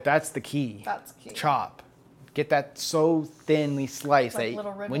That's the key. That's key. Chop. Get that so thinly sliced Like that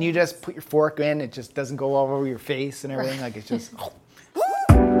little ribbons. when you just put your fork in, it just doesn't go all over your face and everything. Like it's just.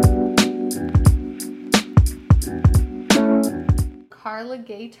 Carla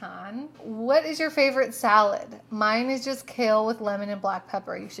Gayton, what is your favorite salad? Mine is just kale with lemon and black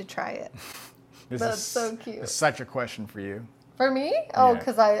pepper. You should try it. That's so cute. It's such a question for you. For me? Oh, Yeah.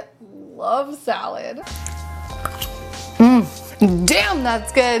 because I love salad. Damn,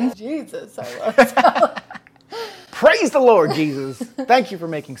 that's good. Jesus, I love salad. Praise the Lord, Jesus. Thank you for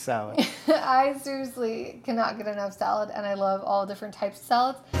making salad. I seriously cannot get enough salad, and I love all different types of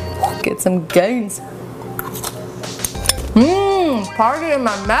salads. Get some gains. Party in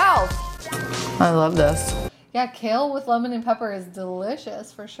my mouth. I love this. Yeah, kale with lemon and pepper is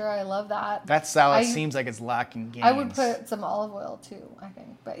delicious for sure. I love that. That salad seems like it's lacking gains. I would put some olive oil too, I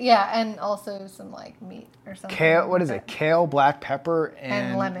think. But yeah, and also some like meat or something. Kale, what is it? Kale, black pepper,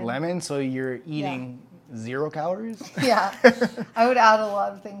 and lemon. So you're eating 0 calories? Yeah, I would add a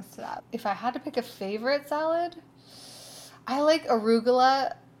lot of things to that. If I had to pick a favorite salad, I like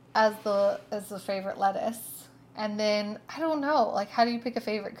arugula as the favorite lettuce. And then, I don't know, like, how do you pick a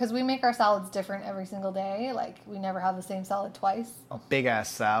favorite? Because we make our salads different every single day. Like, we never have the same salad twice. Big ass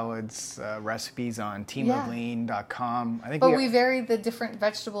salads, recipes on teamoflean.com. But we vary the different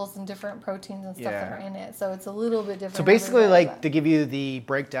vegetables and different proteins and stuff that are in it. So it's a little bit different. So basically, like, to give you the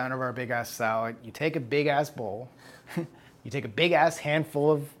breakdown of our big ass salad, you take a big ass bowl, you take a big ass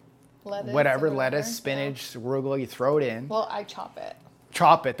handful of lettuce, spinach, arugula, you throw it in. Well, I chop it.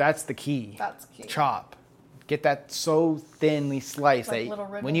 Chop it, that's the key. That's key. Chop. Get that so thinly sliced like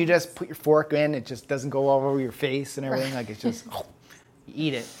that when you just put your fork in, it just doesn't go all over your face and everything. Like it's just, you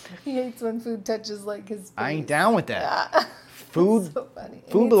eat it. He hates when food touches like his face. I ain't down with that. Yeah. Food, so funny.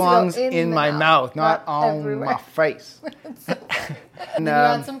 Food belongs in my mouth, not on everywhere. my face. So and you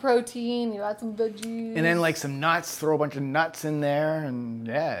add some protein, you add some veggies. And then like some nuts, throw a bunch of nuts in there and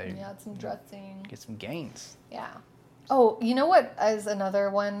yeah. And you add some dressing. Get some gains. Yeah. Oh, you know what is another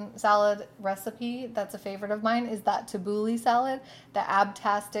one salad recipe that's a favorite of mine is that tabbouleh salad, the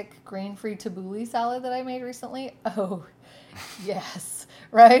Abtastic grain-free tabbouleh salad that I made recently. Oh, yes.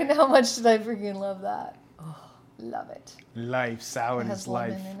 Right? How much did I freaking love that? Oh, love it. Life. Salad is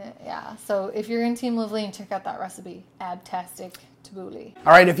life. It has lemon in it. Yeah. So if you're in Team Live Lean, check out that recipe. Abtastic tabbouleh.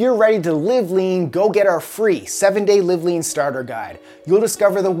 All right, if you're ready to live lean, go get our free 7-day Live Lean starter guide. You'll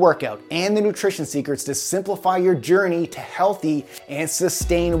discover the workout and the nutrition secrets to simplify your journey to healthy and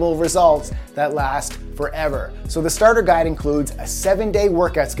sustainable results that last forever. So the starter guide includes a 7-day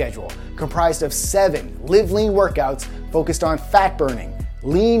workout schedule comprised of 7 Live Lean workouts focused on fat burning,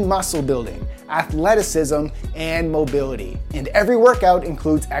 lean muscle building, athleticism, and mobility. And every workout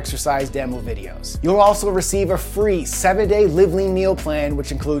includes exercise demo videos. You'll also receive a free 7-day Live Lean meal plan,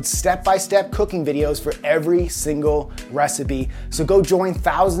 which includes step-by-step cooking videos for every single recipe. So go join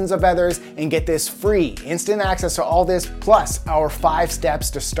thousands of others and get this free instant access to all this, plus our 5 steps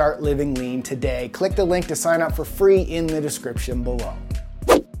to start living lean today. Click the link to sign up for free in the description below.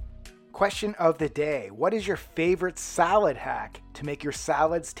 Question of the day. What is your favorite salad hack to make your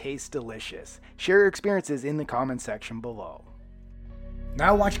salads taste delicious? Share your experiences in the comment section below. Now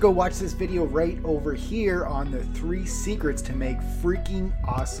I want you to go watch this video right over here on the 3 secrets to make freaking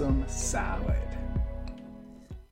awesome salad.